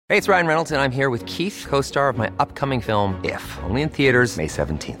Hey, it's Ryan Reynolds, and I'm here with Keith, co-star of my upcoming film, If, only in theaters May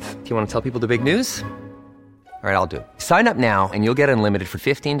 17th. Do you want to tell people the big news? All right, I'll do it. Sign up now and you'll get unlimited for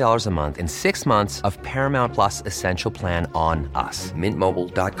 $15 a month and 6 months of Paramount Plus Essential Plan on us.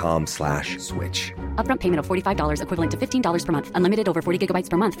 MintMobile.com/switch. Upfront payment of $45 equivalent to $15 per month. Unlimited over 40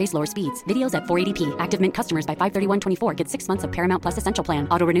 gigabytes per month. Face lower speeds. Videos at 480p. Active Mint customers by 531.24 get 6 months of Paramount Plus Essential Plan.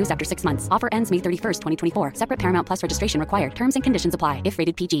 Auto renews after 6 months. Offer ends May 31st, 2024. Separate Paramount Plus registration required. Terms and conditions apply if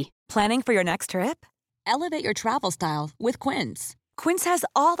rated PG. Planning for your next trip? Elevate your travel style with Quince. Quince has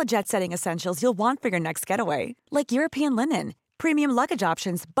all the jet-setting essentials you'll want for your next getaway, like European linen, premium luggage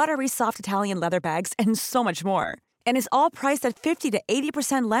options, buttery soft Italian leather bags, and so much more. And is all priced at 50 to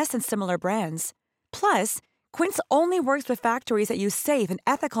 80% less than similar brands. Plus, Quince only works with factories that use safe and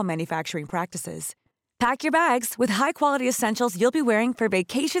ethical manufacturing practices. Pack your bags with high-quality essentials you'll be wearing for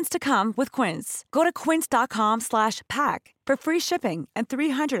vacations to come with Quince. Go to quince.com/pack for free shipping and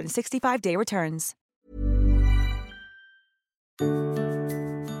 365-day returns.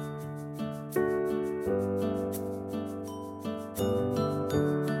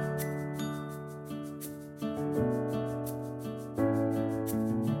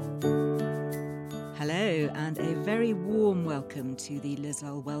 Hello, and a very warm welcome to the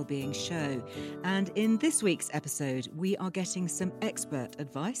Lizelle Wellbeing Show. And in this week's episode, we are getting some expert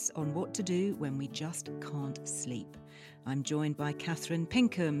advice on what to do when we just can't sleep. I'm joined by Kathryn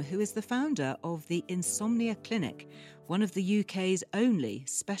Pinkham, who is the founder of the Insomnia Clinic, one of the UK's only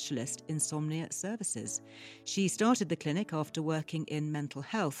specialist insomnia services. She started the clinic after working in mental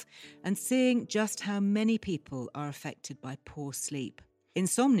health and seeing just how many people are affected by poor sleep.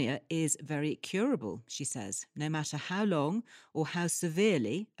 Insomnia is very curable, she says, no matter how long or how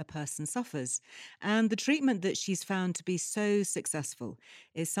severely a person suffers. And the treatment that she's found to be so successful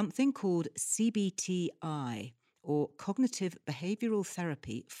is something called CBTI, or Cognitive Behavioural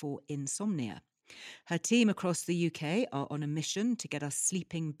Therapy for Insomnia. Her team across the UK are on a mission to get us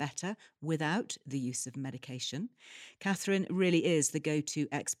sleeping better without the use of medication. Kathryn really is the go-to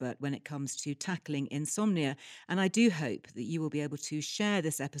expert when it comes to tackling insomnia, and I do hope that you will be able to share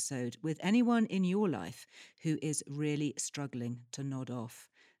this episode with anyone in your life who is really struggling to nod off.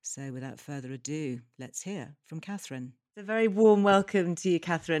 So without further ado, let's hear from Kathryn. A very warm welcome to you,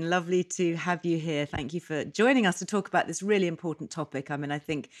 Kathryn. Lovely to have you here. Thank you for joining us to talk about this really important topic. I mean, I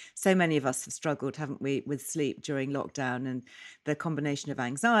think so many of us have struggled, haven't we, with sleep during lockdown, and the combination of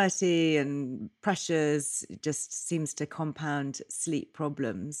anxiety and pressures just seems to compound sleep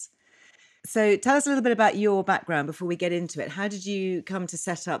problems. So tell us a little bit about your background before we get into it. How did you come to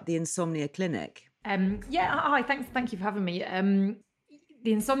set up the Insomnia Clinic? Hi, thank you for having me.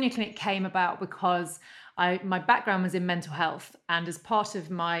 The Insomnia Clinic came about because my background was in mental health, and as part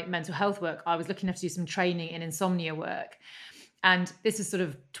of my mental health work, I was lucky enough to do some training in insomnia work. And this is sort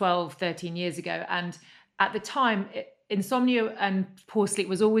of 12, 13 years ago. And at the time, insomnia and poor sleep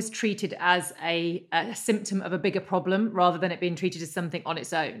was always treated as a symptom of a bigger problem rather than it being treated as something on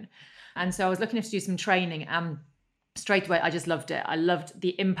its own. And so I was lucky enough to do some training, and straight away, I just loved it. I loved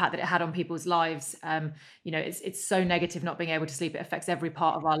the impact that it had on people's lives. It's so negative not being able to sleep. It affects every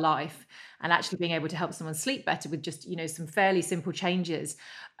part of our life. And actually being able to help someone sleep better with just, some fairly simple changes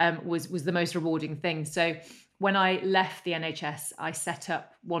was the most rewarding thing. So when I left the NHS, I set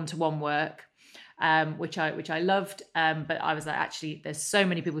up one-to-one work, which I loved. But I was like, actually, there's so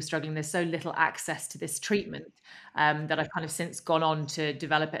many people struggling. There's so little access to this treatment that I've kind of since gone on to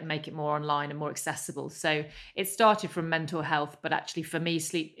develop it and make it more online and more accessible. So it started from mental health, but actually for me,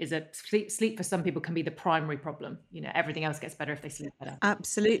 sleep for some people can be the primary problem. Everything else gets better if they sleep better.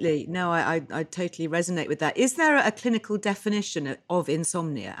 Absolutely. No, I totally resonate with that. Is there a clinical definition of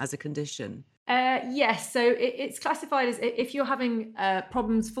insomnia as a condition? Yes. So it's classified as if you're having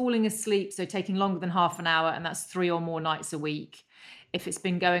problems falling asleep, so taking longer than half an hour, and that's 3 or more nights a week. If it's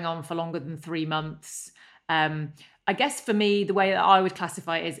been going on for longer than 3 months. I guess for me, the way that I would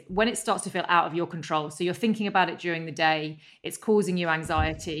classify it is when it starts to feel out of your control. So you're thinking about it during the day, it's causing you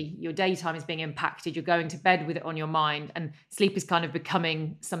anxiety, your daytime is being impacted, you're going to bed with it on your mind, and sleep is kind of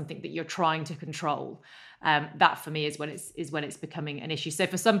becoming something that you're trying to control. That for me is when it's becoming an issue. So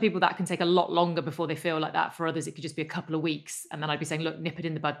for some people that can take a lot longer before they feel like that. For others, it could just be a couple of weeks. And then I'd be saying, look, nip it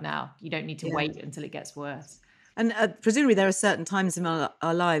in the bud now. You don't need to wait until it gets worse. And presumably there are certain times in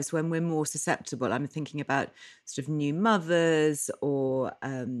our lives when we're more susceptible. I'm thinking about sort of new mothers or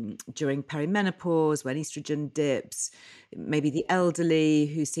during perimenopause when estrogen dips, maybe the elderly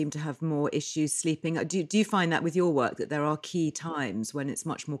who seem to have more issues sleeping. Do you find that with your work that there are key times when it's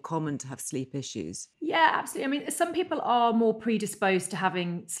much more common to have sleep issues? Yeah, absolutely. I mean, some people are more predisposed to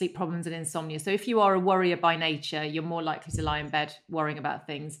having sleep problems and insomnia. So if you are a worrier by nature, you're more likely to lie in bed worrying about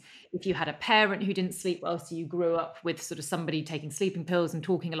things. If you had a parent who didn't sleep well, so you grew up with sort of somebody taking sleeping pills and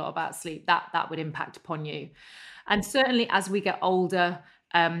talking a lot about sleep, that would impact upon you. And certainly as we get older,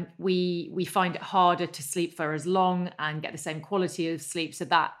 we find it harder to sleep for as long and get the same quality of sleep. So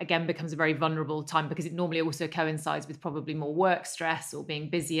that again becomes a very vulnerable time because it normally also coincides with probably more work stress or being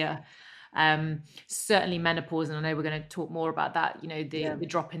busier. Certainly menopause, and I know we're going to talk more about that, you know, the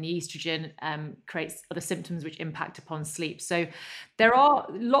drop in the estrogen creates other symptoms which impact upon sleep. So there are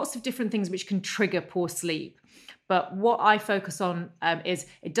lots of different things which can trigger poor sleep. But what I focus on is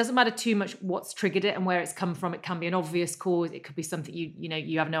it doesn't matter too much what's triggered it and where it's come from. It can be an obvious cause. It could be something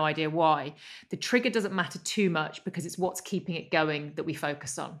you have no idea why. The trigger doesn't matter too much because it's what's keeping it going that we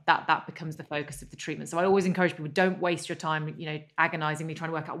focus on. That becomes the focus of the treatment. So I always encourage people, don't waste your time, agonizingly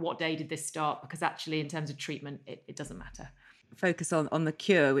trying to work out what day did this start, because actually in terms of treatment, it doesn't matter. Focus on the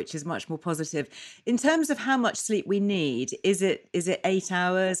cure, which is much more positive. In terms of how much sleep we need, is it 8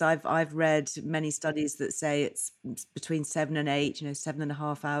 hours? I've read many studies that say it's between 7 and 8,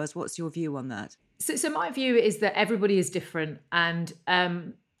 7.5 hours. What's your view on that? So my view is that everybody is different, and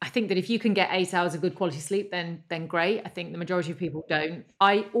I think that if you can get 8 hours of good quality sleep, then great. I think the majority of people don't.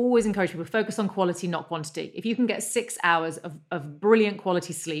 I always encourage people to focus on quality, not quantity. If you can get 6 hours of brilliant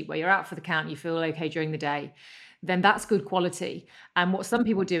quality sleep where you're out for the count, you feel okay during the day, then that's good quality. And what some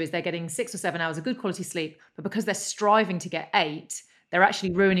people do is they're getting 6 or 7 hours of good quality sleep, but because they're striving to get 8, they're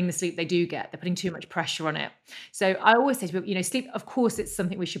actually ruining the sleep they do get. They're putting too much pressure on it. So I always say to people, sleep, of course, it's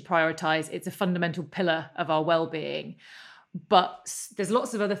something we should prioritize. It's a fundamental pillar of our well-being. But there's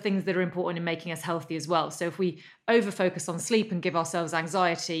lots of other things that are important in making us healthy as well. So if we over-focus on sleep and give ourselves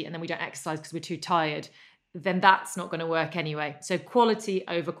anxiety and then we don't exercise because we're too tired, then that's not going to work anyway. So quality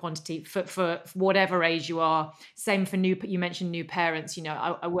over quantity for whatever age you are. Same for you mentioned new parents.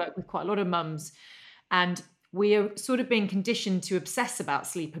 I work with quite a lot of mums, and we are sort of being conditioned to obsess about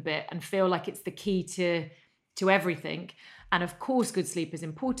sleep a bit and feel like it's the key to everything. And of course, good sleep is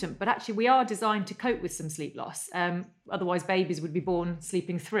important, but actually we are designed to cope with some sleep loss. Otherwise, babies would be born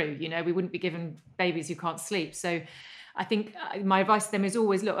sleeping through. We wouldn't be given babies who can't sleep. So I think my advice to them is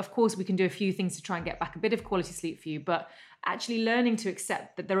always, look, of course, we can do a few things to try and get back a bit of quality sleep for you, but actually learning to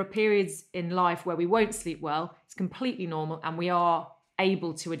accept that there are periods in life where we won't sleep well. It's completely normal, and we are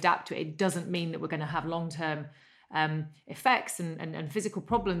able to adapt to it. It doesn't mean that we're going to have long-term effects and physical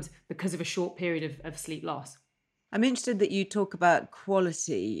problems because of a short period of sleep loss. I'm interested that you talk about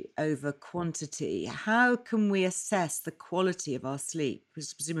quality over quantity. How can we assess the quality of our sleep?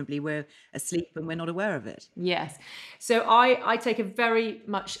 Because presumably we're asleep and we're not aware of it. Yes. So I take a very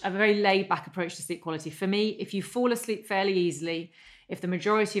laid back approach to sleep quality. For me, if you fall asleep fairly easily, if the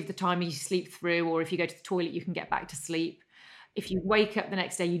majority of the time you sleep through, or if you go to the toilet, you can get back to sleep. If you wake up the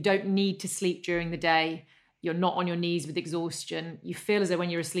next day, you don't need to sleep during the day. You're not on your knees with exhaustion. You feel as though when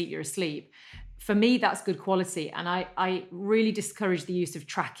you're asleep, you're asleep. For me, that's good quality. And I really discourage the use of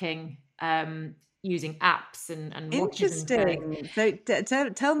tracking, using apps and watches. Interesting. So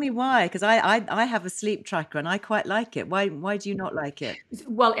tell me why, because I have a sleep tracker and I quite like it. Why do you not like it?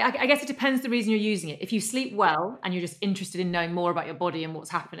 Well, I guess it depends the reason you're using it. If you sleep well and you're just interested in knowing more about your body and what's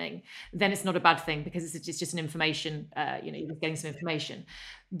happening, then it's not a bad thing, because it's just an information, you're just getting some information.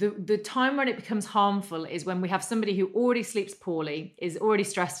 The time when it becomes harmful is when we have somebody who already sleeps poorly, is already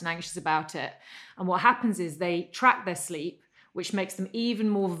stressed and anxious about it. And what happens is they track their sleep, which makes them even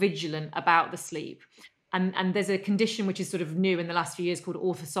more vigilant about the sleep. And there's a condition which is sort of new in the last few years called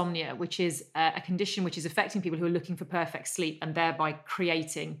orthosomnia, which is a condition which is affecting people who are looking for perfect sleep and thereby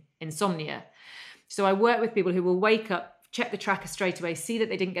creating insomnia. So I work with people who will wake up, check the tracker straight away, see that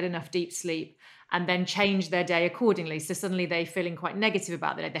they didn't get enough deep sleep, and then change their day accordingly. So suddenly they're feeling quite negative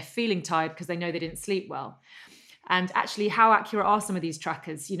about the day. They're feeling tired because they know they didn't sleep well. And actually, how accurate are some of these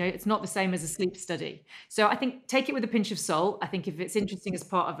trackers? It's not the same as a sleep study. So I think take it with a pinch of salt. I think if it's interesting as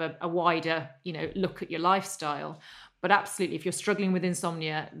part of a wider, look at your lifestyle. But absolutely, if you're struggling with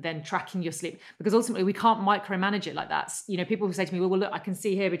insomnia, then tracking your sleep, because ultimately we can't micromanage it like that. People who say to me, well, look, I can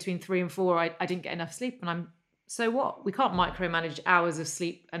see here between 3 and 4, I didn't get enough sleep. And so what? We can't micromanage hours of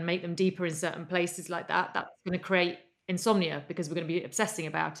sleep and make them deeper in certain places like that. That's going to create insomnia because we're going to be obsessing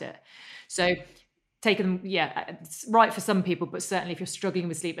about it. So taken, it's right for some people, but certainly if you're struggling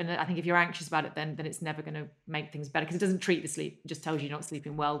with sleep, and I think if you're anxious about it, then it's never going to make things better, because it doesn't treat the sleep, it just tells you you're not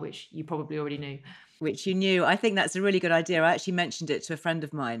sleeping well, which you probably already knew. Which you knew. I think that's a really good idea. I actually mentioned it to a friend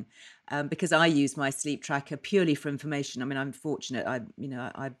of mine because I use my sleep tracker purely for information. I mean, I'm fortunate. I've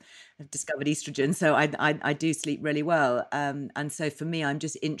discovered estrogen, so I do sleep really well. And so for me, I'm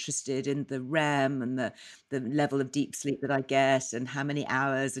just interested in the REM and the level of deep sleep that I get and how many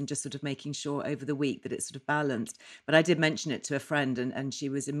hours, and just sort of making sure over the week that it's sort of balanced. But I did mention it to a friend, and she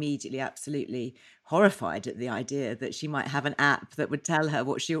was immediately absolutely horrified at the idea that she might have an app that would tell her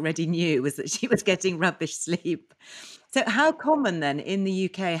what she already knew, was that she was getting rubbish sleep. So how common then in the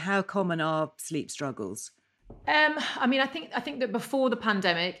UK, how common are sleep struggles? I mean, I think that before the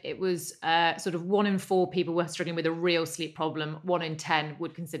pandemic, it was sort of 1 in 4 people were struggling with a real sleep problem. 1 in 10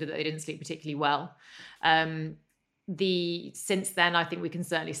 would consider that they didn't sleep particularly well. Since then, I think we can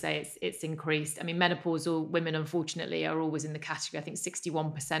certainly say it's increased. I mean, menopausal women, unfortunately, are always in the category. I think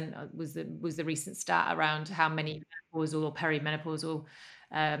 61% was the recent stat around how many menopausal or perimenopausal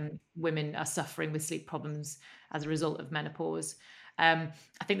women are suffering with sleep problems as a result of menopause. I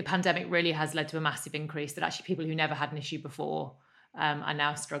think the pandemic really has led to a massive increase, that actually people who never had an issue before are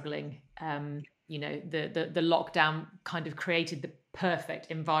now struggling. The lockdown kind of created the perfect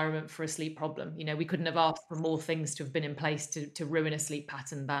environment for a sleep problem. We couldn't have asked for more things to have been in place to ruin a sleep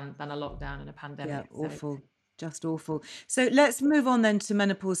pattern than a lockdown and a pandemic. Yeah, awful. Just awful. So let's move on then to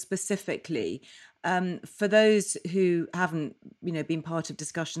menopause specifically. For those who haven't, been part of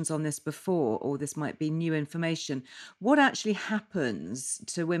discussions on this before, or this might be new information, what actually happens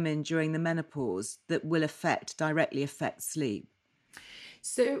to women during the menopause that will directly affect sleep?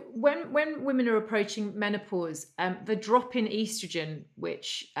 So when women are approaching menopause, the drop in estrogen,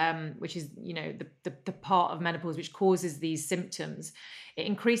 which is the part of menopause which causes these symptoms, it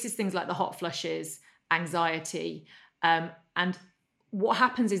increases things like the hot flushes, anxiety, and what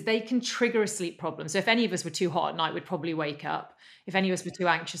happens is they can trigger a sleep problem. So if any of us were too hot at night, we'd probably wake up. If any of us were too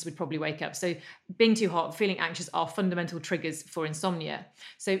anxious, we'd probably wake up. So being too hot, feeling anxious are fundamental triggers for insomnia.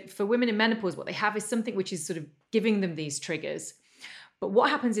 So for women in menopause, what they have is something which is sort of giving them these triggers. But what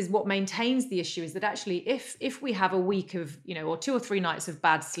happens is, what maintains the issue is that actually if we have a week of, or 2 or 3 nights of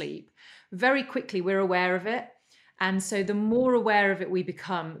bad sleep, very quickly we're aware of it. And so the more aware of it we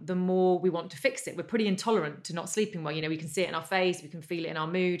become, the more we want to fix it. We're pretty intolerant to not sleeping well. We can see it in our face, we can feel it in our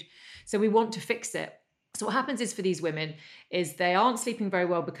mood. So we want to fix it. So what happens is, for these women, is they aren't sleeping very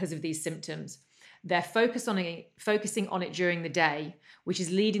well because of these symptoms. They're focusing on it during the day, which is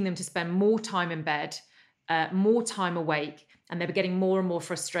leading them to spend more time in bed, more time awake, and they're getting more and more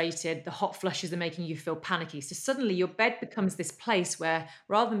frustrated. The hot flushes are making you feel panicky. So suddenly your bed becomes this place where,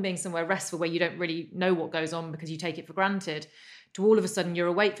 rather than being somewhere restful where you don't really know what goes on because you take it for granted, to all of a sudden you're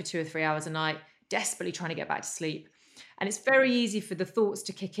awake for 2 or 3 hours a night, desperately trying to get back to sleep. And it's very easy for the thoughts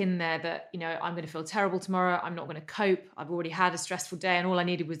to kick in there that, I'm going to feel terrible tomorrow. I'm not going to cope. I've already had a stressful day and all I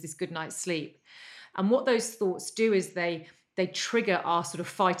needed was this good night's sleep. And what those thoughts do is they trigger our sort of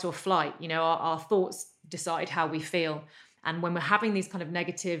fight or flight. Our thoughts decide how we feel. And when we're having these kind of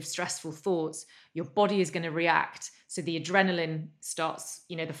negative, stressful thoughts, your body is going to react. So the adrenaline starts,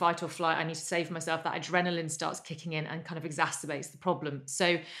 the fight or flight, I need to save myself, that adrenaline starts kicking in and kind of exacerbates the problem.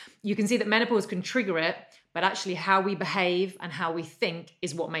 So you can see that menopause can trigger it, but actually how we behave and how we think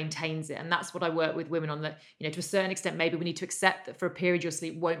is what maintains it. And that's what I work with women on, that, to a certain extent, maybe we need to accept that for a period your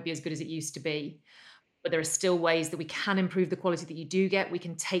sleep won't be as good as it used to be. But there are still ways that we can improve the quality that you do get. We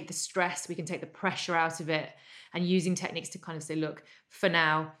can take the stress, we can take the pressure out of it, and using techniques to kind of say, look, for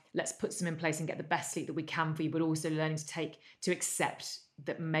now, let's put some in place and get the best sleep that we can for you, but also learning to accept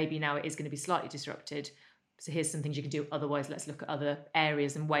that maybe now it is going to be slightly disrupted. So here's some things you can do. Otherwise, let's look at other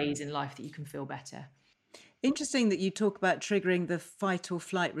areas and ways in life that you can feel better. Interesting that you talk about triggering the fight or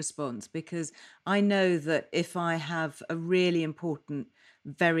flight response, because I know that if I have a really important,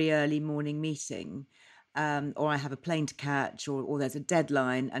 very early morning meeting, or I have a plane to catch, or there's a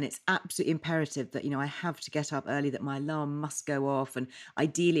deadline, and it's absolutely imperative that, I have to get up early, that my alarm must go off, and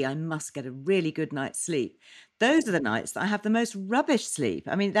ideally I must get a really good night's sleep. Those are the nights that I have the most rubbish sleep.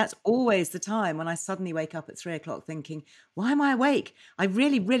 I mean, that's always the time when I suddenly wake up at 3 o'clock thinking, why am I awake? I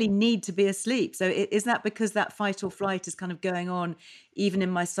really, really need to be asleep. So is that because that fight or flight is kind of going on even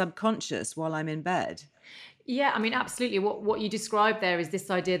in my subconscious while I'm in bed? Yeah, I mean, absolutely. What you described there is this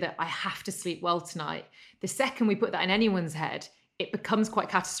idea that I have to sleep well tonight. The second we put that in anyone's head, it becomes quite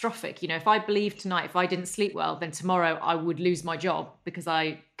catastrophic. If I believe tonight, if I didn't sleep well, then tomorrow I would lose my job because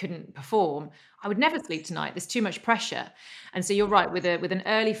I couldn't perform. I would never sleep tonight. There's too much pressure. And so you're right, with an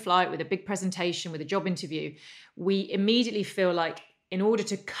early flight, with a big presentation, with a job interview, we immediately feel like in order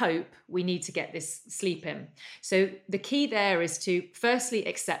to cope, we need to get this sleep in. So the key there is to firstly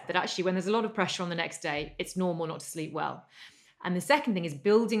accept that actually when there's a lot of pressure on the next day, it's normal not to sleep well. And the second thing is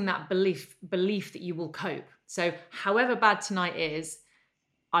building that belief that you will cope. So however bad tonight is,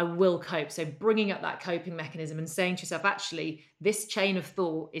 I will cope. So bringing up that coping mechanism and saying to yourself, actually, this chain of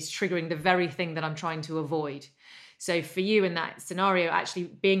thought is triggering the very thing that I'm trying to avoid. So for you in that scenario, actually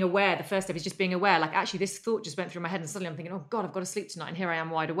being aware, the first step is just being aware, like actually this thought just went through my head and suddenly I'm thinking, oh God, I've got to sleep tonight. And here I am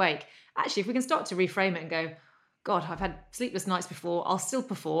wide awake. Actually, if we can start to reframe it and go, God, I've had sleepless nights before. I'll still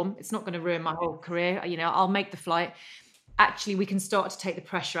perform. It's not going to ruin my whole career. I'll make the flight. Actually, we can start to take the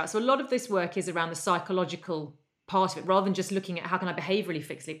pressure out. So a lot of this work is around the psychological part of it, rather than just looking at how can I behaviorally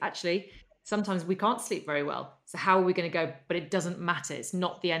fix sleep. Actually, sometimes we can't sleep very well. So how are we going to go? But it doesn't matter. It's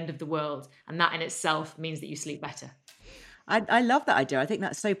not the end of the world. And that in itself means that you sleep better. I love that idea. I think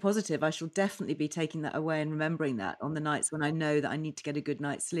that's so positive. I shall definitely be taking that away and remembering that on the nights when I know that I need to get a good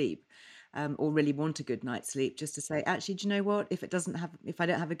night's sleep, or really want a good night's sleep, just to say, actually, do you know what? If I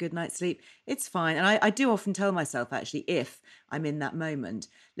don't have a good night's sleep, it's fine. And I do often tell myself, actually, if I'm in that moment,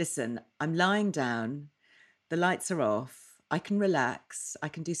 listen, I'm lying down, the lights are off, I can relax, I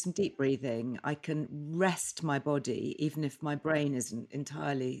can do some deep breathing, I can rest my body, even if my brain isn't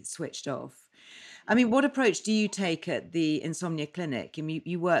entirely switched off. I mean, what approach do you take at the Insomnia Clinic? I mean,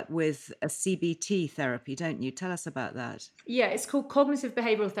 you work with a CBT therapy, don't you? Tell us about that. Yeah, it's called Cognitive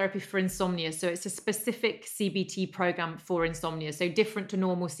Behavioral Therapy for Insomnia. So it's a specific CBT program for insomnia, so different to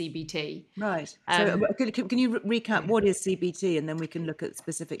normal CBT. Right. So can you recap what is CBT, and then we can look at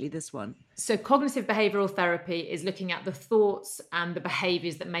specifically this one? So cognitive behavioral therapy is looking at the thoughts and the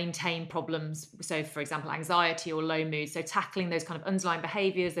behaviors that maintain problems. So for example, anxiety or low mood. So tackling those kind of underlying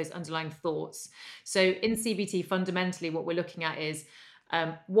behaviors, those underlying thoughts. So in CBT, fundamentally, what we're looking at is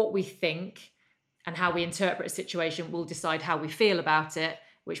what we think and how we interpret a situation will decide how we feel about it,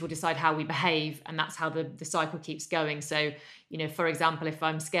 which will decide how we behave. And that's how the cycle keeps going. So, for example, if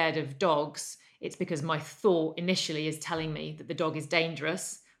I'm scared of dogs, it's because my thought initially is telling me that the dog is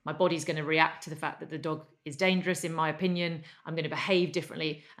dangerous. My body's going to react to the fact that the dog is dangerous, in my opinion. I'm going to behave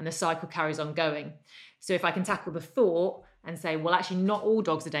differently, and the cycle carries on going. So if I can tackle the thought and say, well, actually, not all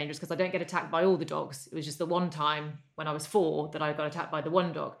dogs are dangerous because I don't get attacked by all the dogs. It was just the one time when I was 4 that I got attacked by the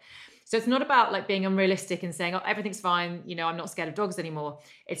one dog. So it's not about like being unrealistic and saying, oh, everything's fine, I'm not scared of dogs anymore.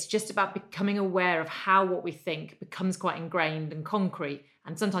 It's just about becoming aware of how what we think becomes quite ingrained and concrete.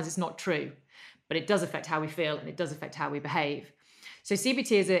 And sometimes it's not true, but it does affect how we feel and it does affect how we behave. So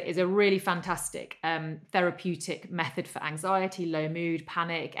CBT is a really fantastic therapeutic method for anxiety, low mood,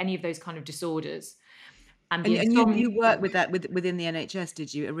 panic, any of those kind of disorders. And you worked with that within the NHS,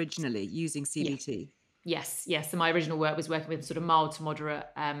 did you, originally, using CBT? Yes. So my original work was working with sort of mild to moderate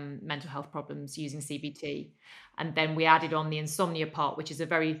mental health problems using CBT. And then we added on the insomnia part, which is a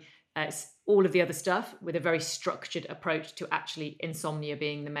very, all of the other stuff with a very structured approach to actually insomnia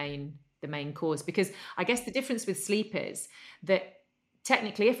being the main cause. Because I guess the difference with sleep is that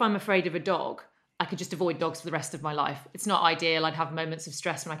technically, if I'm afraid of a dog, I could just avoid dogs for the rest of my life. It's not ideal. I'd have moments of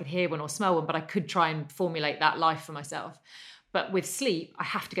stress when I could hear one or smell one, but I could try and formulate that life for myself. But with sleep, I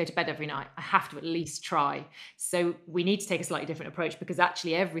have to go to bed every night. I have to at least try. So we need to take a slightly different approach, because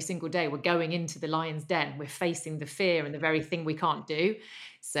actually every single day we're going into the lion's den. We're facing the fear and the very thing we can't do.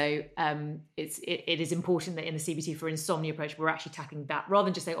 So it is important that in the CBT for insomnia approach, we're actually tackling that rather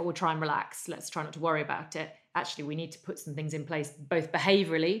than just saying, oh, we'll try and relax. Let's try not to worry about it. Actually, we need to put some things in place, both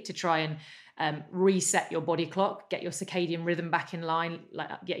behaviorally to try and reset your body clock, get your circadian rhythm back in line,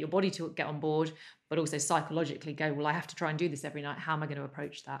 get your body to get on board, but also psychologically go, well, I have to try and do this every night. How am I going to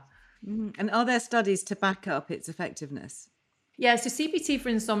approach that? Mm-hmm. And are there studies to back up its effectiveness? Yeah, so CBT for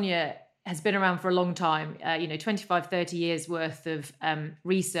insomnia has been around for a long time. 25, 30 years worth of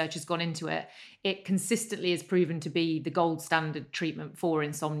research has gone into it. It consistently is proven to be the gold standard treatment for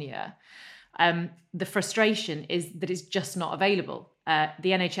insomnia. The frustration is that it's just not available. The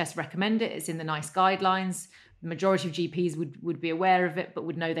NHS recommend it. It's in the NICE guidelines. The majority of GPs would be aware of it, but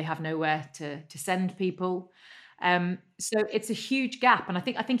would know they have nowhere to send people. So it's a huge gap. And I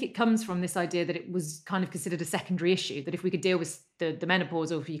think it comes from this idea that it was kind of considered a secondary issue, that if we could deal with the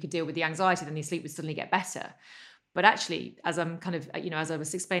menopause, or if you could deal with the anxiety, then the sleep would suddenly get better. But actually, as I'm kind of, as I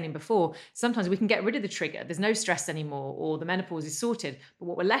was explaining before, sometimes we can get rid of the trigger. There's no stress anymore, or the menopause is sorted. But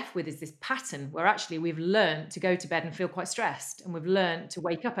what we're left with is this pattern where actually we've learned to go to bed and feel quite stressed. And we've learned to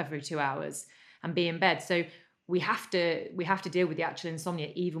wake up every 2 hours and be in bed. So we have to deal with the actual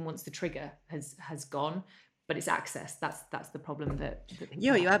insomnia even once the trigger has gone. But it's access. That's the problem that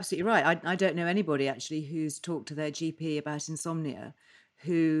you're absolutely right. I don't know anybody actually who's talked to their GP about insomnia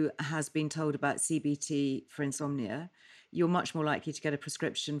who has been told about CBT for insomnia. you're much more likely to get a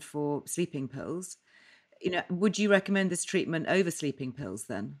prescription for sleeping pills. Would you recommend this treatment over sleeping pills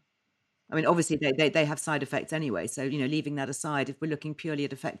then? I mean, obviously they have side effects anyway. So, leaving that aside, if we're looking purely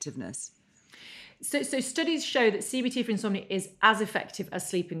at effectiveness. So studies show that CBT for insomnia is as effective as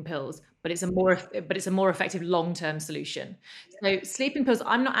sleeping pills, but it's a more effective long-term solution. So sleeping pills,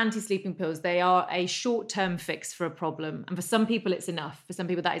 I'm not anti-sleeping pills. They are a short-term fix for a problem, and for some people it's enough. For some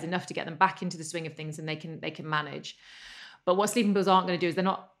people that is enough to get them back into the swing of things, and they can manage. But what sleeping pills aren't going to do is they're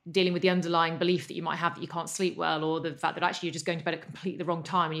not dealing with the underlying belief that you might have that you can't sleep well, or the fact that actually you're just going to bed at completely the wrong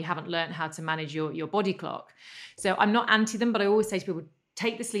time and you haven't learned how to manage your body clock. So I'm not anti them, but I always say to people,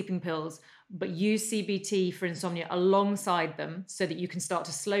 take the sleeping pills, but use CBT for insomnia alongside them so that you can start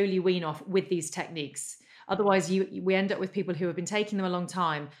to slowly wean off with these techniques. Otherwise, we end up with people who have been taking them a long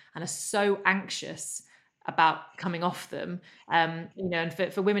time and are so anxious about coming off them. And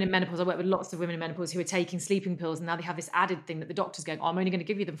for women in menopause, I work with lots of women in menopause who are taking sleeping pills, and now they have this added thing that the doctor's going, I'm only going to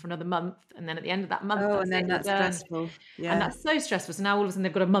give you them for another month. And then at the end of that month, that's stressful. Yeah. And that's so stressful. So now all of a sudden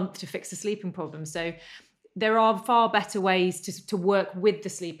they've got a month to fix the sleeping problem. So there are far better ways to work with the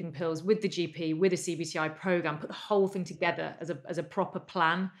sleeping pills, with the GP, with a CBTI program, put the whole thing together as a proper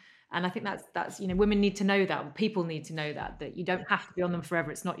plan. And I think that's women need to know that, people need to know that you don't have to be on them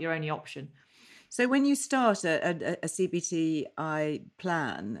forever. It's not your only option. So when you start a CBTI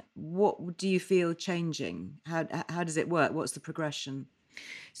plan, what do you feel changing? How does it work? What's the progression?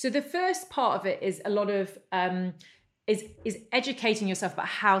 So the first part of it is a lot of is educating yourself about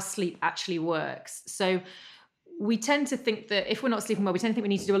how sleep actually works. So we tend to think that if we're not sleeping well, we tend to think we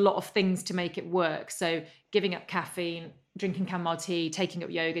need to do a lot of things to make it work. So giving up caffeine, drinking chamomile tea, taking up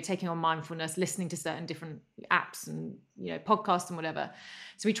yoga, taking on mindfulness, listening to certain different apps and podcasts and whatever.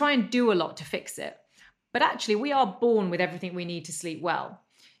 So we try and do a lot to fix it. But actually, we are born with everything we need to sleep well.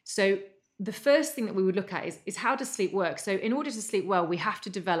 So the first thing that we would look at is how does sleep work? So in order to sleep well, we have to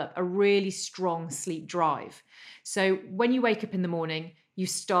develop a really strong sleep drive. So when you wake up in the morning, you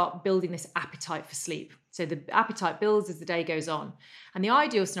start building this appetite for sleep. So the appetite builds as the day goes on. And the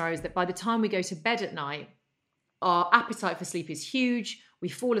ideal scenario is that by the time we go to bed at night, our appetite for sleep is huge. We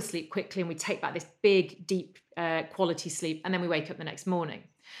fall asleep quickly and we take back this big, deep quality sleep, and then we wake up the next morning.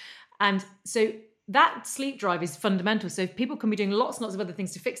 And so that sleep drive is fundamental. So people can be doing lots and lots of other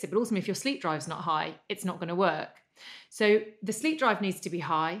things to fix it, but also if your sleep drive is not high, it's not going to work. So the sleep drive needs to be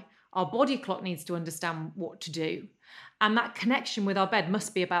high. Our body clock needs to understand what to do. And that connection with our bed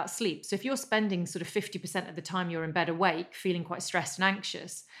must be about sleep. So if you're spending sort of 50% of the time you're in bed awake, feeling quite stressed and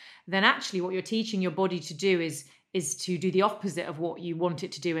anxious, then actually what you're teaching your body to do is to do the opposite of what you want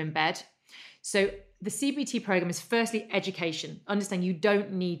it to do in bed. So the CBT program is firstly education. Understand you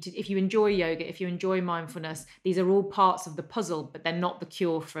don't need to, if you enjoy yoga, if you enjoy mindfulness, these are all parts of the puzzle, but they're not the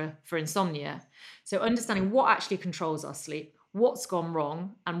cure for insomnia. So understanding what actually controls our sleep, what's gone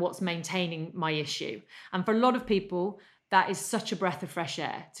wrong, and what's maintaining my issue. And for a lot of people, that is such a breath of fresh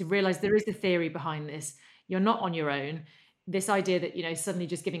air to realize there is a theory behind this. You're not on your own. This idea that, suddenly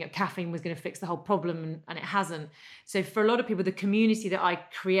just giving up caffeine was going to fix the whole problem, and it hasn't. So for a lot of people, the community that I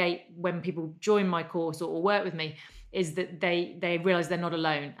create when people join my course or work with me is that they realize they're not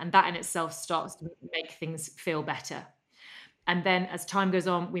alone. And that in itself starts to make things feel better. And then as time goes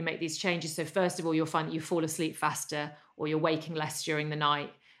on, we make these changes. So first of all, you'll find that you fall asleep faster, or you're waking less during the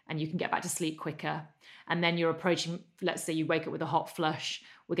night, and you can get back to sleep quicker. And then you're approaching, let's say you wake up with a hot flush,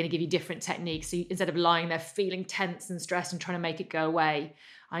 we're going to give you different techniques. So instead of lying there feeling tense and stressed and trying to make it go away,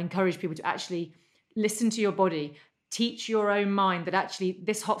 I encourage people to actually listen to your body, teach your own mind that actually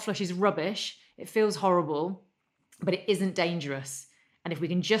this hot flush is rubbish, it feels horrible, but it isn't dangerous. And if we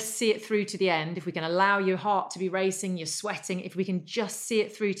can just see it through to the end, if we can allow your heart to be racing, you're sweating, if we can just see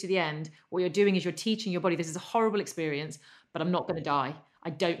it through to the end, what you're doing is you're teaching your body, this is a horrible experience, but I'm not going to die. I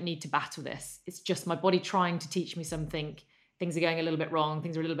don't need to battle this. It's just my body trying to teach me something. Things are going a little bit wrong.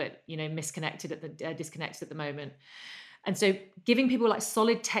 Things are a little bit, disconnected at the moment. And so giving people like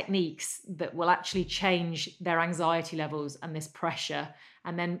solid techniques that will actually change their anxiety levels and this pressure.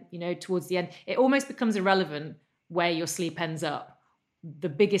 And then, towards the end, it almost becomes irrelevant where your sleep ends up. The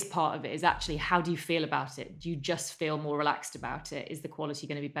biggest part of it is actually, how do you feel about it? Do you just feel more relaxed about it? Is the quality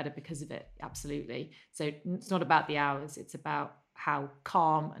going to be better because of it? Absolutely. So it's not about the hours. It's about how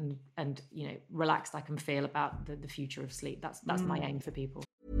calm and relaxed I can feel about the future of sleep. That's my aim for people.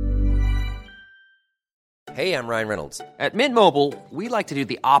 Hey, I'm Ryan Reynolds. At Mint Mobile, we like to do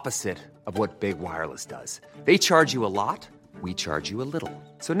the opposite of what Big Wireless does. They charge you a lot, we charge you a little.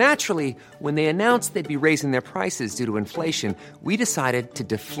 So naturally, when they announced they'd be raising their prices due to inflation, we decided to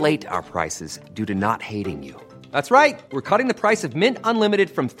deflate our prices due to not hating you. That's right. We're cutting the price of Mint Unlimited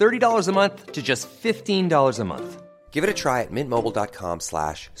from $30 a month to just $15 a month. Give it a try at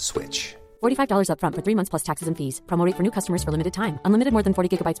mintmobile.com/switch. $45 upfront for 3 months plus taxes and fees. Promo rate for new customers for limited time. Unlimited more than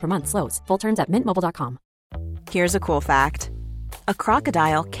 40 gigabytes per month slows. Full terms at mintmobile.com. Here's a cool fact. A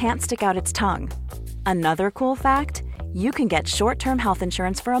crocodile can't stick out its tongue. Another cool fact, you can get short-term health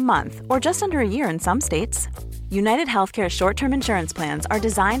insurance for a month or just under a year in some states. United Healthcare short-term insurance plans are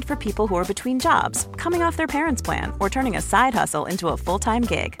designed for people who are between jobs, coming off their parents' plan, or turning a side hustle into a full-time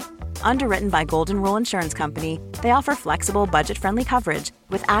gig. Underwritten by Golden Rule Insurance Company, they offer flexible, budget-friendly coverage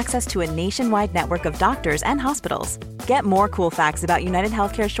with access to a nationwide network of doctors and hospitals. Get more cool facts about United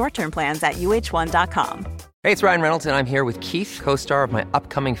Healthcare short-term plans at uh1.com. Hey, it's Ryan Reynolds, and I'm here with Keith, co-star of my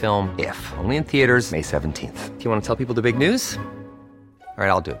upcoming film, If, only in theaters May 17th. Do you want to tell people the big news? All right,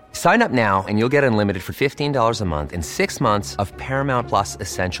 I'll do it. Sign up now and you'll get unlimited for $15 a month and 6 months of Paramount Plus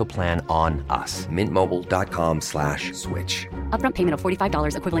Essential Plan on us. mintmobile.com/switch. Upfront payment of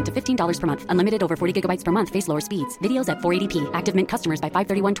 $45 equivalent to $15 per month. Unlimited over 40 gigabytes per month. Face lower speeds. Videos at 480p. Active Mint customers by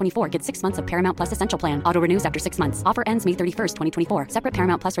 531.24 get 6 months of Paramount Plus Essential Plan. Auto renews after 6 months. Offer ends May 31st, 2024. Separate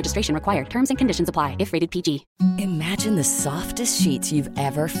Paramount Plus registration required. Terms and conditions apply if rated PG. Imagine the softest sheets you've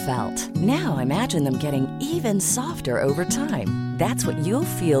ever felt. Now imagine them getting even softer over time. That's what you'll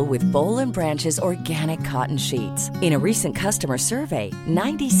feel with Boll & Branch's organic cotton sheets. In a recent customer survey,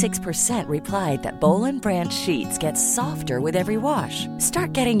 96% replied that Boll & Branch sheets get softer with every wash.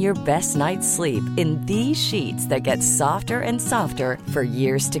 Start getting your best night's sleep in these sheets that get softer and softer for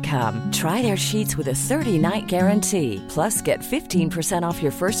years to come. Try their sheets with a 30-night guarantee. Plus, get 15% off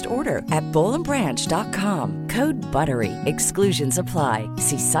your first order at bollandbranch.com. Code BUTTERY. Exclusions apply.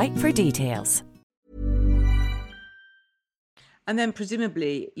 See site for details. And then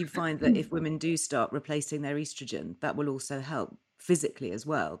presumably you find that if women do start replacing their estrogen, that will also help physically as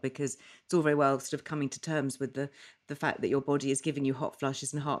well, because it's all very well sort of coming to terms with the fact that your body is giving you hot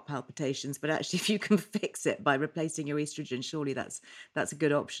flushes and heart palpitations, but actually if you can fix it by replacing your estrogen, surely that's a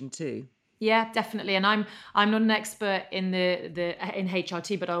good option too. Yeah, definitely. And I'm not an expert in in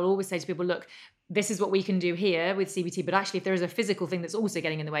HRT, but I'll always say to people, look, this is what we can do here with CBT, but actually if there is a physical thing that's also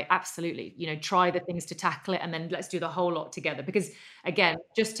getting in the way, absolutely, try the things to tackle it, and then let's do the whole lot together. Because again,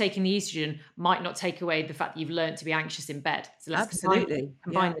 just taking the estrogen might not take away the fact that you've learned to be anxious in bed. So let's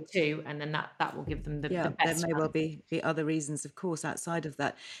combine the two, and then that will give them the best. There may well be other reasons, of course, outside of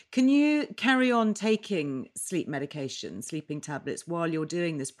that. Can you carry on taking sleep medication, sleeping tablets while you're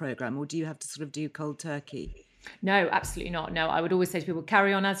doing this program, or do you have to sort of do cold turkey? No, absolutely not. No, I would always say to people,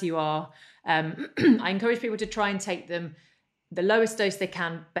 carry on as you are. I encourage people to try and take them the lowest dose they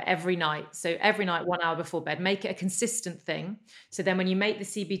can, but every night. So every night, 1 hour before bed, make it a consistent thing. So then when you make the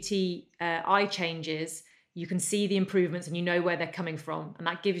CBT eye changes, you can see the improvements and you know where they're coming from. And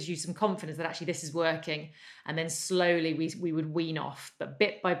that gives you some confidence that actually this is working. And then slowly we would wean off, but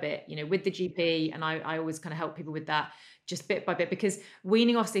bit by bit, with the GP. And I always kind of help people with that, just bit by bit, because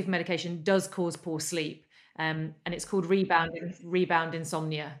weaning off sleep medication does cause poor sleep. And it's called rebound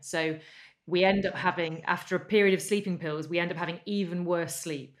insomnia. So we end up having, after a period of sleeping pills, we end up having even worse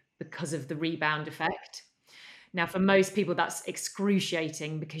sleep because of the rebound effect. Now, for most people, that's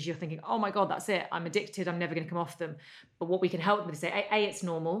excruciating because you're thinking, oh my God, that's it. I'm addicted. I'm never going to come off them. But what we can help them with is say, A, it's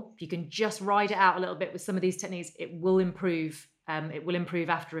normal. If you can just ride it out a little bit with some of these techniques, it will improve. It will improve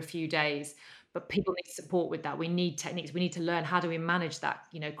after a few days. But people need support with that. We need techniques. We need to learn how do we manage that,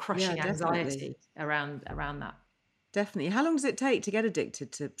 crushing anxiety around that. Definitely. How long does it take to get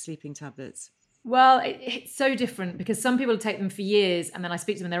addicted to sleeping tablets? Well, it's so different because some people take them for years, and then I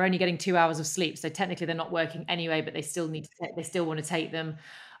speak to them and they're only getting 2 hours of sleep. So technically they're not working anyway, but they still want to take them.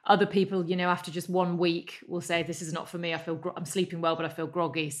 Other people, after just 1 week will say, this is not for me. I'm sleeping well, but I feel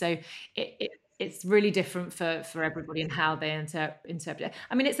groggy. So it's really different for everybody and how they interpret it.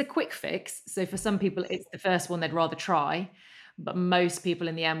 I mean, it's a quick fix. So for some people, it's the first one they'd rather try. But most people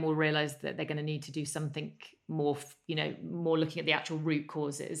in the end will realize that they're going to need to do something more, more looking at the actual root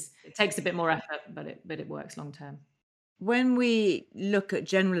causes. It takes a bit more effort, but it works long term. When we look at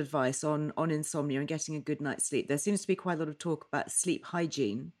general advice on insomnia and getting a good night's sleep, there seems to be quite a lot of talk about sleep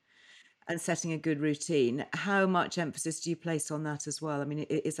hygiene and setting a good routine. How much emphasis do you place on that as well? I mean,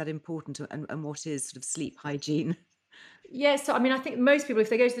 is that important? And what is sort of sleep hygiene? Yeah, so I mean, I think most people, if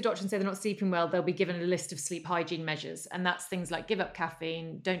they go to the doctor and say they're not sleeping well, they'll be given a list of sleep hygiene measures. And that's things like give up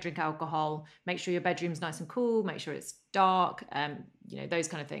caffeine, don't drink alcohol, make sure your bedroom's nice and cool, make sure it's dark, those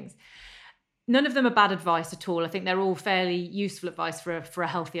kind of things. None of them are bad advice at all. I think they're all fairly useful advice for a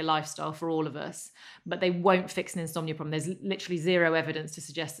healthier lifestyle for all of us, but they won't fix an insomnia problem. There's literally zero evidence to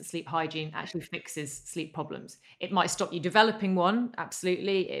suggest that sleep hygiene actually fixes sleep problems. It might stop you developing one,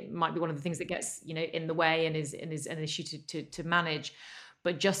 absolutely. It might be one of the things that gets, in the way and is an issue to manage.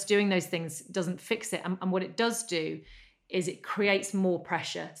 But just doing those things doesn't fix it. And what it does do is it creates more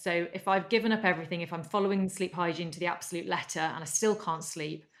pressure. So if I've given up everything, if I'm following sleep hygiene to the absolute letter and I still can't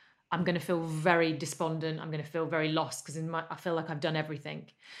sleep, I'm going to feel very despondent. I'm going to feel very lost because I feel like I've done everything.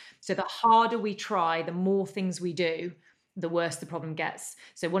 So the harder we try, the more things we do, the worse the problem gets.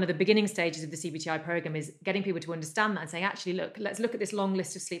 So one of the beginning stages of the CBTI program is getting people to understand that and saying, actually, look, let's look at this long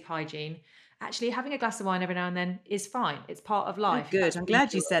list of sleep hygiene. Actually, having a glass of wine every now and then is fine. It's part of life. Oh, good. I'm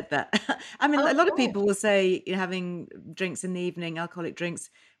glad you said that. I mean, a lot of people will say having drinks in the evening, alcoholic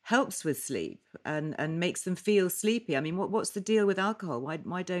drinks, helps with sleep and makes them feel sleepy. I mean, what's the deal with alcohol?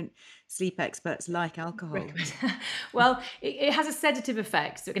 Why don't sleep experts like alcohol? Well, it has a sedative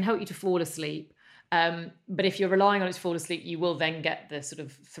effect, so it can help you to fall asleep. But if you're relying on it to fall asleep, you will then get the sort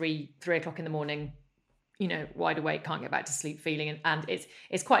of 3 o'clock in the morning, wide awake, can't get back to sleep feeling. And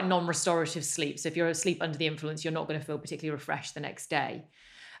it's quite non-restorative sleep. So if you're asleep under the influence, you're not going to feel particularly refreshed the next day.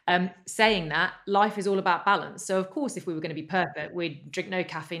 Saying that, life is all about balance. So of course, if we were going to be perfect, we'd drink no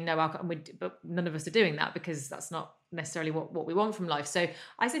caffeine, no alcohol, but none of us are doing that because that's not necessarily what we want from life. So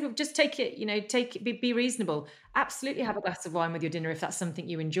I say, just take it, be reasonable. Absolutely have a glass of wine with your dinner if that's something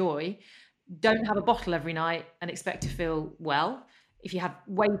you enjoy. Don't have a bottle every night and expect to feel well. If you have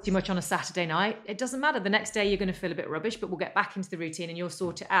way too much on a Saturday night, it doesn't matter. The next day you're going to feel a bit rubbish, but we'll get back into the routine and you'll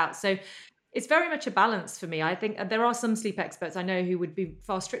sort it out. So it's very much a balance for me. I think there are some sleep experts I know who would be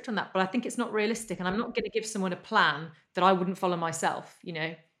far strict on that, but I think it's not realistic. And I'm not going to give someone a plan that I wouldn't follow myself.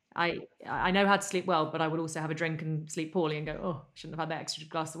 I know how to sleep well, but I would also have a drink and sleep poorly and go, oh, I shouldn't have had that extra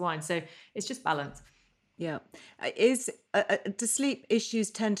glass of wine. So it's just balance. Yeah. Do sleep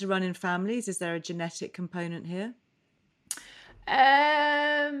issues tend to run in families? Is there a genetic component here?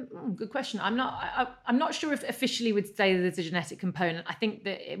 Good question. I'm not sure if officially would say that there's a genetic component. I think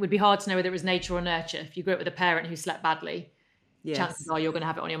that it would be hard to know whether it was nature or nurture. If you grew up with a parent who slept badly, yes, chances are you're going to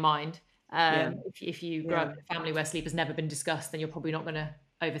have it on your mind. If you grow up in a family where sleep has never been discussed, then you're probably not going to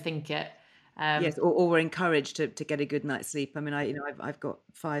overthink it. Yes, or we're encouraged to get a good night's sleep. I mean, I've got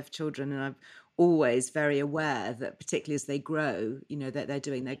 5 children, and I'm always very aware that particularly as they grow, that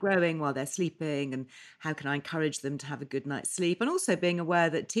they're growing while they're sleeping, and how can I encourage them to have a good night's sleep? And also being aware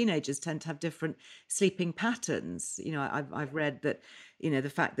that teenagers tend to have different sleeping patterns. I've read that, the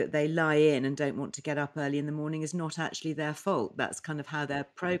fact that they lie in and don't want to get up early in the morning is not actually their fault. That's kind of how they're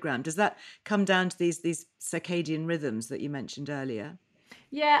programmed. Does that come down to these circadian rhythms that you mentioned earlier?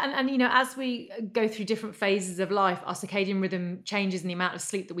 Yeah, and as we go through different phases of life, our circadian rhythm changes, and the amount of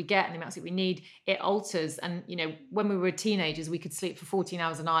sleep that we get and the amount of sleep we need, it alters. And when we were teenagers, we could sleep for 14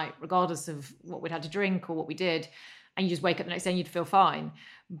 hours a night, regardless of what we'd had to drink or what we did, and you just wake up the next day and you'd feel fine.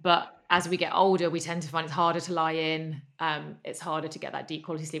 But as we get older, we tend to find it's harder to lie in. It's harder to get that deep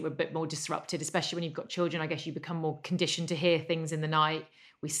quality sleep. We're a bit more disrupted, especially when you've got children. I guess you become more conditioned to hear things in the night.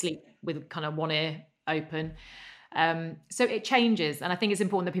 We sleep with kind of one ear open. So it changes, and I think it's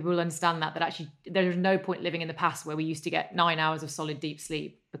important that people will understand that actually there is no point living in the past where we used to get 9 hours of solid deep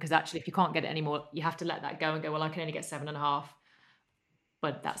sleep, because actually if you can't get it anymore, you have to let that go and go, well, I can only get 7.5.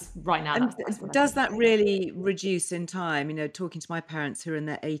 But that's right now. Does that really reduce in time? Talking to my parents who are in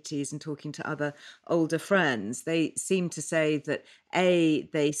their 80s and talking to other older friends, they seem to say that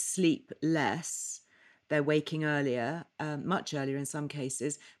they sleep less. They're waking earlier, much earlier in some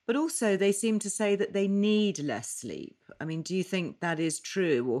cases, but also they seem to say that they need less sleep. I mean, do you think that is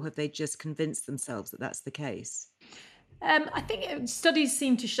true, or have they just convinced themselves that that's the case? I think studies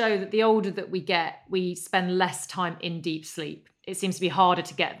seem to show that the older that we get, we spend less time in deep sleep. It seems to be harder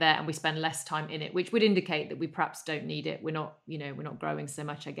to get there, and we spend less time in it, which would indicate that we perhaps don't need it. We're not growing so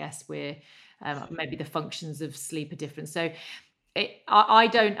much, I guess. We're maybe the functions of sleep are different. So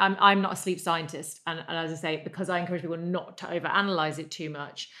I'm not a sleep scientist, and as I say, because I encourage people not to overanalyze it too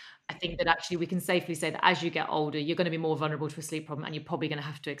much, I think that actually we can safely say that as you get older, you're going to be more vulnerable to a sleep problem, and you're probably going to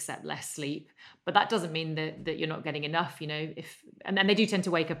have to accept less sleep. But that doesn't mean that you're not getting enough. And then they do tend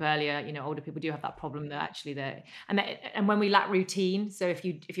to wake up earlier. Older people do have that problem that actually and when we lack routine. So if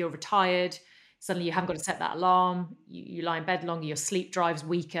you're retired, suddenly you haven't got to set that alarm, you lie in bed longer, your sleep drive's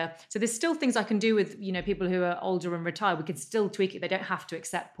weaker. So there's still things I can do with, people who are older and retired. We can still tweak it. They don't have to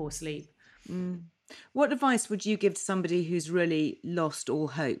accept poor sleep. What advice would you give to somebody who's really lost all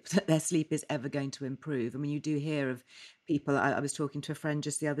hope that their sleep is ever going to improve? I mean, you do hear of people. I was talking to a friend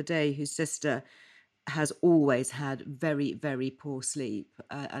just the other day whose sister has always had very, very poor sleep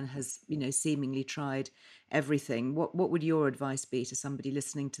and has, seemingly tried everything. What would your advice be to somebody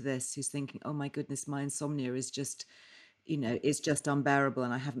listening to this who's thinking, oh my goodness, my insomnia is just, is just unbearable,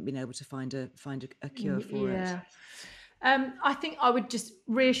 and I haven't been able to find a cure for it? I think I would just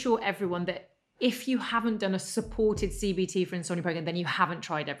reassure everyone that if you haven't done a supported CBT for insomnia program, then you haven't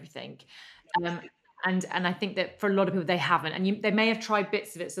tried everything. And I think that for a lot of people, they haven't. And they may have tried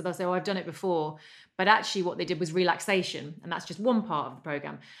bits of it. So they'll say, oh, I've done it before. But actually what they did was relaxation. And that's just one part of the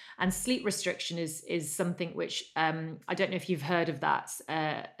program. And sleep restriction is something which, I don't know if you've heard of that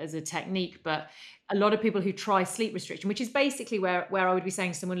as a technique, but a lot of people who try sleep restriction, which is basically where I would be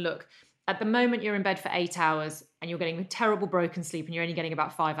saying to someone, look, at the moment you're in bed for 8 hours and you're getting terrible broken sleep and you're only getting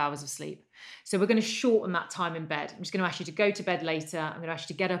about 5 hours of sleep. So we're going to shorten that time in bed. I'm just going to ask you to go to bed later. I'm going to ask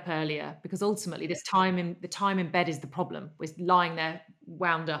you to get up earlier, because ultimately the time in bed is the problem. We're lying there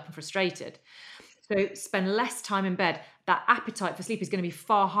wound up and frustrated. So spend less time in bed. That appetite for sleep is going to be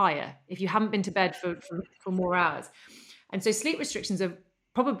far higher if you haven't been to bed for more hours. And so sleep restrictions are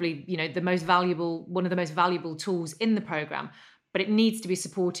probably, one of the most valuable tools in the program. But it needs to be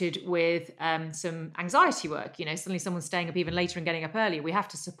supported with some anxiety work. Suddenly someone's staying up even later and getting up earlier. We have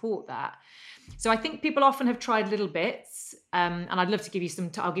to support that. So I think people often have tried little bits, and I'd love to give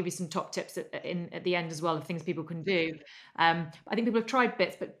you I'll give you some top tips at the end as well of things people can do. I think people have tried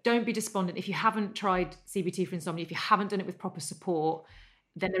bits, but don't be despondent. If you haven't tried CBT for insomnia, if you haven't done it with proper support,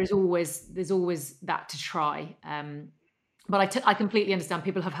 then there's always that to try. But I completely understand.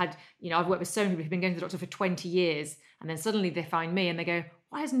 People have had, I've worked with so many people who've been going to the doctor for 20 years, and then suddenly they find me and they go,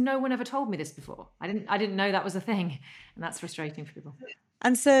 why has no one ever told me this before? I didn't know that was a thing. And that's frustrating for people.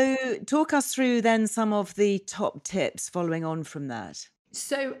 And so talk us through then some of the top tips following on from that.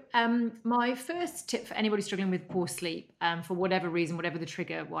 So my first tip for anybody struggling with poor sleep, for whatever reason, whatever the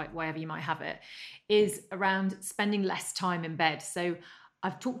trigger, wherever you might have it, is around spending less time in bed. So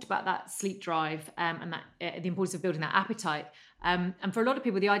I've talked about that sleep drive and that the importance of building that appetite. And for a lot of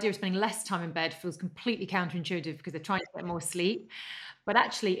people, the idea of spending less time in bed feels completely counterintuitive because they're trying to get more sleep. But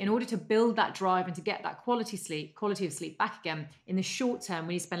actually, in order to build that drive and to get that quality of sleep back again, in the short term,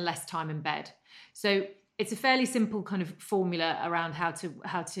 we need to spend less time in bed. So it's a fairly simple kind of formula around how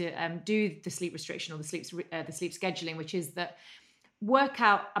to do the sleep restriction or the sleep scheduling, which is that work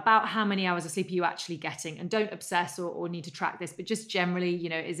out about how many hours of sleep are you actually getting, and don't obsess or need to track this, but just generally,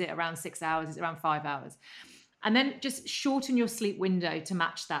 is it around 6 hours? Is it around 5 hours? And then just shorten your sleep window to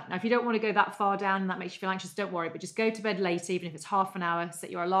match that. Now, if you don't want to go that far down and that makes you feel anxious, don't worry, but just go to bed later, even if it's half an hour, set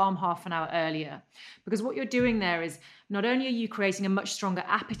your alarm half an hour earlier. Because what you're doing there is not only are you creating a much stronger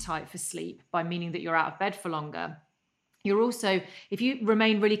appetite for sleep by meaning that you're out of bed for longer, you're also, if you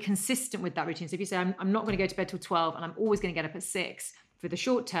remain really consistent with that routine, so if you say, I'm not going to go to bed till 12 and I'm always going to get up at 6 for the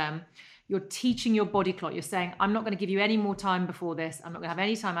short term, you're teaching your body clock. You're saying, I'm not going to give you any more time before this. I'm not going to have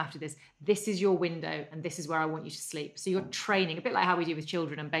any time after this. This is your window and this is where I want you to sleep. So you're training, a bit like how we do with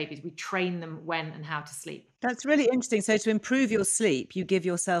children and babies. We train them when and how to sleep. That's really interesting. So to improve your sleep, you give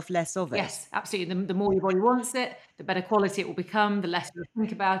yourself less of it. Yes, absolutely. The more your body wants it, the better quality it will become, the less you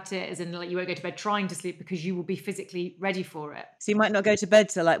think about it, as in like you won't go to bed trying to sleep because you will be physically ready for it. So you might not go to bed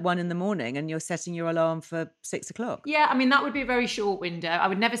till like 1 a.m. and you're setting your alarm for 6 o'clock. Yeah, I mean, that would be a very short window. I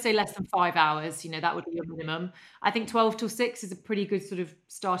would never say less than 5 hours. That would be your minimum. I think 12 till 6 is a pretty good sort of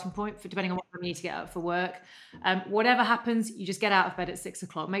starting point for depending on what you need to get up for work. Whatever happens, you just get out of bed at 6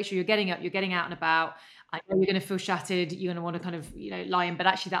 o'clock. Make sure you're getting up, you're getting out and about. I know you're going to feel shattered. You're going to want to kind of, lie in bed.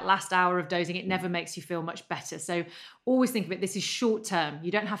 Actually, that last hour of dozing, it never makes you feel much better. So always think of it. This is short term.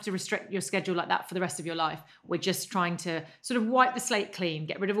 You don't have to restrict your schedule like that for the rest of your life. We're just trying to sort of wipe the slate clean,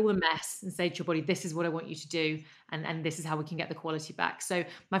 get rid of all the mess and say to your body, this is what I want you to do. And this is how we can get the quality back. So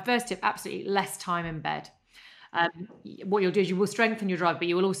my first tip, absolutely less time in bed. What you'll do is you will strengthen your drive, but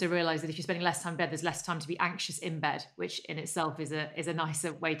you will also realize that if you're spending less time in bed, there's less time to be anxious in bed, which in itself is a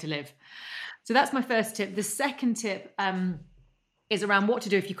nicer way to live. So that's my first tip. The second tip is around what to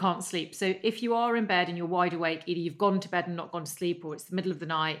do if you can't sleep. So if you are in bed and you're wide awake, either you've gone to bed and not gone to sleep, or it's the middle of the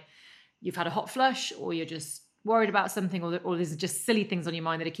night, you've had a hot flush, or you're just worried about something, or there's just silly things on your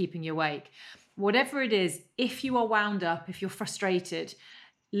mind that are keeping you awake. Whatever it is, if you are wound up, if you're frustrated,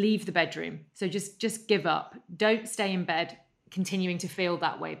 leave the bedroom. So just give up. Don't stay in bed continuing to feel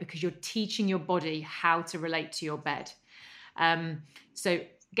that way, because you're teaching your body how to relate to your bed. So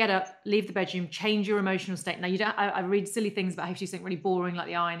get up, leave the bedroom, change your emotional state. Now, I read silly things about how you do something really boring like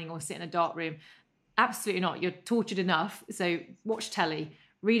the ironing or sit in a dark room. Absolutely not. You're tortured enough. So watch telly,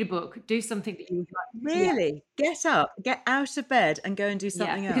 read a book, do something that you would like. Really? Yeah. Get up, get out of bed and go and do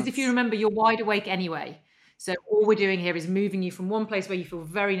something else. Because if you remember, you're wide awake anyway. So all we're doing here is moving you from one place where you feel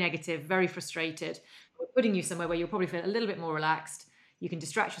very negative, very frustrated. We're putting you somewhere where you'll probably feel a little bit more relaxed. You can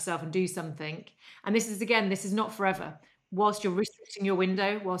distract yourself and do something. And this is not forever. Whilst you're restricting your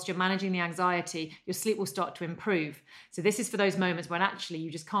window, whilst you're managing the anxiety, your sleep will start to improve. So this is for those moments when actually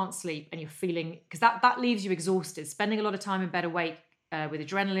you just can't sleep and you're feeling, because that leaves you exhausted. Spending a lot of time in bed awake with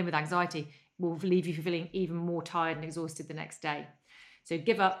adrenaline, with anxiety, will leave you feeling even more tired and exhausted the next day. So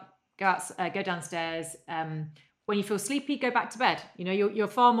give up, go out, go downstairs. When you feel sleepy, go back to bed. You know, you're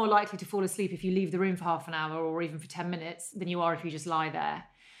far more likely to fall asleep if you leave the room for half an hour or even for 10 minutes than you are if you just lie there.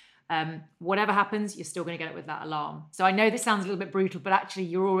 Whatever happens, you're still going to get it with that alarm. So I know this sounds a little bit brutal, but actually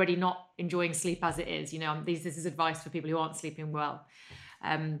you're already not enjoying sleep as it is. You know, this is advice for people who aren't sleeping well.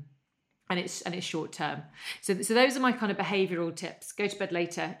 And it's short term. So those are my kind of behavioural tips. Go to bed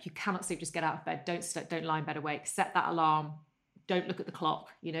later. If you cannot sleep, just get out of bed. Don't lie in bed awake. Set that alarm. Don't look at the clock.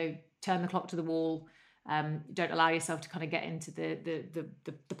 You know, turn the clock to the wall. Don't allow yourself to kind of get into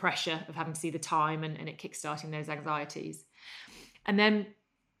the pressure of having to see the time and it kickstarting those anxieties. And then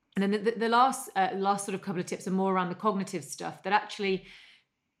the last sort of couple of tips are more around the cognitive stuff that actually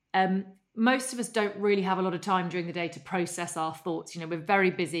most of us don't really have a lot of time during the day to process our thoughts. You know, we're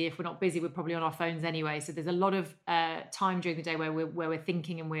very busy. If we're not busy, we're probably on our phones anyway. So there's a lot of time during the day where we're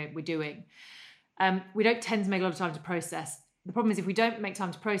thinking and we're doing. We don't tend to make a lot of time to process. The problem is if we don't make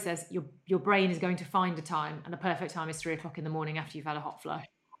time to process, your brain is going to find a time, and the perfect time is 3 o'clock in the morning after you've had a hot flush.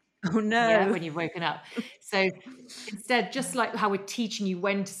 Oh no. Yeah, when you've woken up. So instead, just like how we're teaching you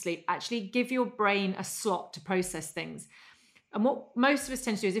when to sleep, actually give your brain a slot to process things. And what most of us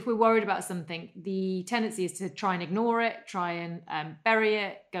tend to do is if we're worried about something, the tendency is to try and ignore it, try and bury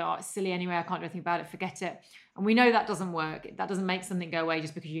it, go, oh, it's silly anyway, I can't do anything about it, forget it. And we know that doesn't work. That doesn't make something go away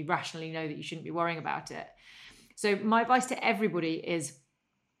just because you rationally know that you shouldn't be worrying about it. So my advice to everybody is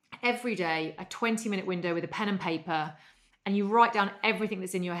every day, a 20-minute window with a pen and paper, and you write down everything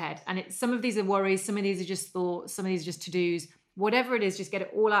that's in your head. And some of these are worries, some of these are just thoughts, some of these are just to-dos. Whatever it is, just get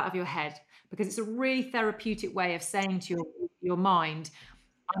it all out of your head, because it's a really therapeutic way of saying to your mind,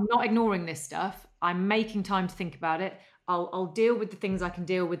 I'm not ignoring this stuff. I'm making time to think about it. I'll deal with the things I can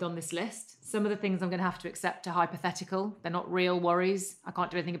deal with on this list. Some of the things I'm going to have to accept are hypothetical. They're not real worries. I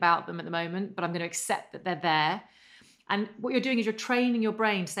can't do anything about them at the moment, but I'm going to accept that they're there. And what you're doing is you're training your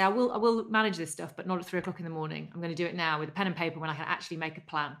brain to say, I will manage this stuff, but not at 3 o'clock in the morning. I'm going to do it now with a pen and paper when I can actually make a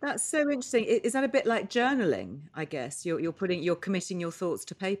plan. That's so interesting. Is that a bit like journaling? I guess you're committing your thoughts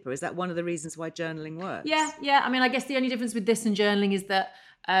to paper. Is that one of the reasons why journaling works? Yeah. I mean, I guess the only difference with this and journaling is that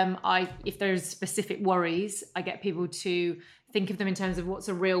if there's specific worries, I get people to think of them in terms of what's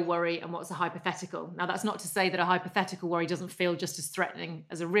a real worry and what's a hypothetical. Now, that's not to say that a hypothetical worry doesn't feel just as threatening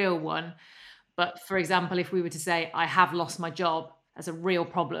as a real one. But for example, if we were to say, I have lost my job as a real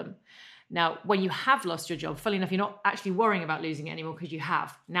problem. Now, when you have lost your job, funnily enough, you're not actually worrying about losing it anymore because you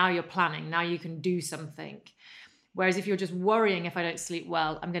have. Now you're planning. Now you can do something. Whereas if you're just worrying, if I don't sleep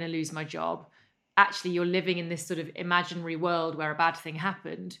well, I'm going to lose my job. Actually, you're living in this sort of imaginary world where a bad thing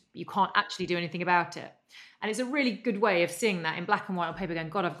happened. But you can't actually do anything about it. And it's a really good way of seeing that in black and white on paper, going,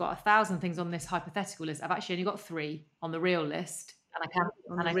 God, I've got 1,000 things on this hypothetical list. I've actually only got 3 on the real list. And I can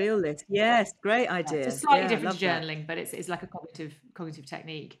on the real list. Yes, great idea. It's slightly different to journaling, but it's like a cognitive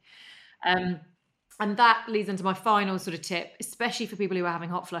technique. And that leads into my final sort of tip, especially for people who are having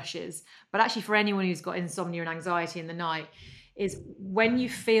hot flushes, but actually for anyone who's got insomnia and anxiety in the night, is when you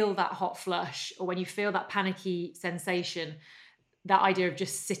feel that hot flush or when you feel that panicky sensation, that idea of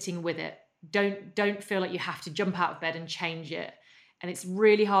just sitting with it. Don't feel like you have to jump out of bed and change it. And it's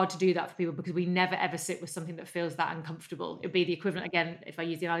really hard to do that for people because we never ever sit with something that feels that uncomfortable. It'd be the equivalent, again, if I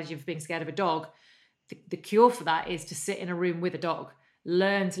use the analogy of being scared of a dog, the cure for that is to sit in a room with a dog.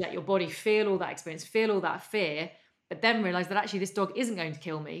 Learn to let your body feel all that experience, feel all that fear, but then realize that actually this dog isn't going to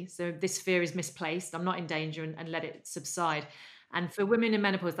kill me. So this fear is misplaced. I'm not in danger, and let it subside. And for women in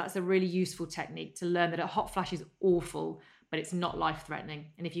menopause, that's a really useful technique to learn that a hot flash is awful, but it's not life-threatening.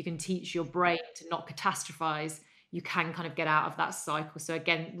 And if you can teach your brain to not catastrophize, you can kind of get out of that cycle. So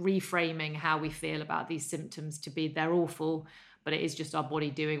again, reframing how we feel about these symptoms to be they're awful, but it is just our body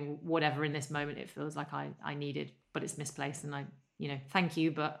doing whatever in this moment it feels like I needed, but it's misplaced. And thank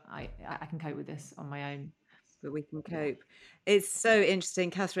you, but I can cope with this on my own. But we can cope. It's so interesting,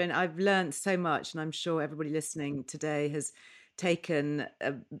 Kathryn. I've learned so much, and I'm sure everybody listening today has taken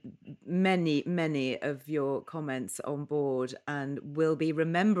many of your comments on board and will be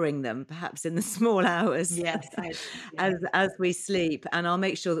remembering them perhaps in the small hours as we sleep. And I'll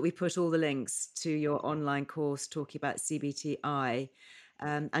make sure that we put all the links to your online course talking about CBTI,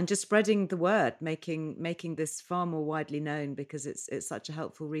 and just spreading the word, making this far more widely known, because it's such a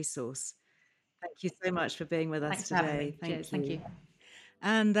helpful resource. Thank you so much for being with us today. Thank you.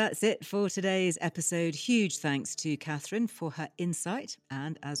 And that's it for today's episode. Huge thanks to Kathryn for her insight.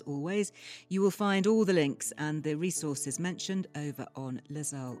 And as always, you will find all the links and the resources mentioned over on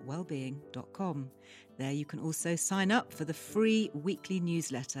lizellewellbeing.com. There you can also sign up for the free weekly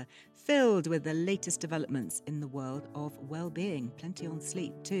newsletter filled with the latest developments in the world of well-being. Plenty on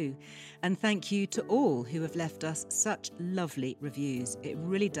sleep too. And thank you to all who have left us such lovely reviews. It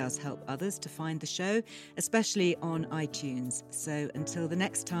really does help others to find the show, especially on iTunes. So until the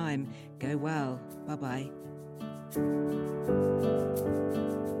next time, go well. Bye-bye.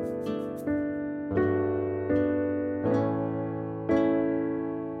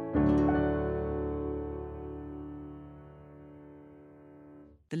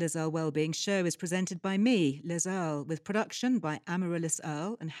 The Liz Earle Wellbeing Show is presented by me, Liz Earle, with production by Amaryllis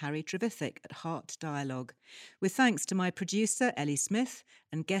Earle and Harry Trevithick at Heart Dialogue, with thanks to my producer, Ellie Smith,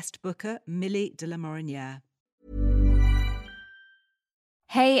 and guest booker, Millie de la Morinière.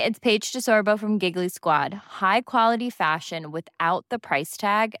 Hey, it's Paige DeSorbo from Giggly Squad. High quality fashion without the price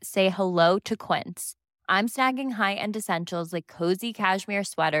tag. Say hello to Quince. I'm snagging high-end essentials like cozy cashmere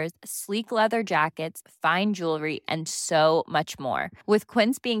sweaters, sleek leather jackets, fine jewelry, and so much more. With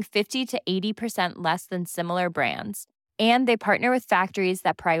Quince being 50 to 80% less than similar brands. And they partner with factories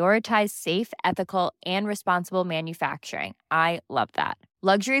that prioritize safe, ethical, and responsible manufacturing. I love that.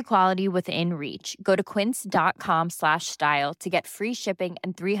 Luxury quality within reach. Go to quince.com/style to get free shipping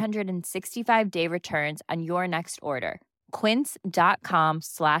and 365-day returns on your next order.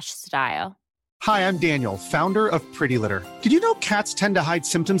 Quince.com/style. Hi, I'm Daniel, founder of Pretty Litter. Did you know cats tend to hide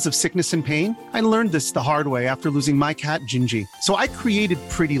symptoms of sickness and pain? I learned this the hard way after losing my cat, Gingy. So I created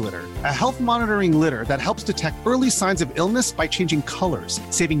Pretty Litter, a health monitoring litter that helps detect early signs of illness by changing colors,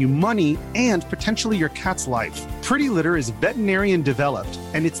 saving you money and potentially your cat's life. Pretty Litter is veterinarian developed,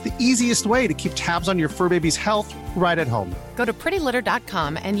 and it's the easiest way to keep tabs on your fur baby's health right at home. Go to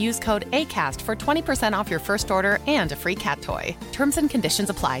prettylitter.com and use code ACAST for 20% off your first order and a free cat toy. Terms and conditions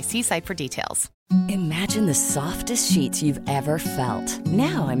apply. See site for details. Imagine the softest sheets you've ever felt.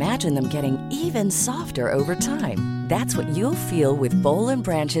 Now imagine them getting even softer over time. That's what you'll feel with Boll &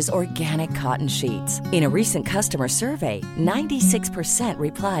 Branch's organic cotton sheets. In a recent customer survey, 96%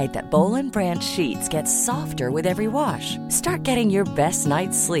 replied that Boll & Branch sheets get softer with every wash. Start getting your best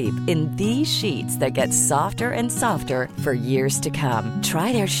night's sleep in these sheets that get softer and softer for years to come.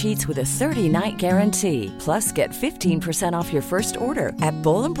 Try their sheets with a 30-night guarantee. Plus, get 15% off your first order at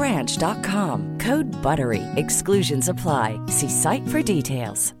bollandbranch.com. Code BUTTERY. Exclusions apply. See site for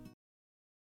details.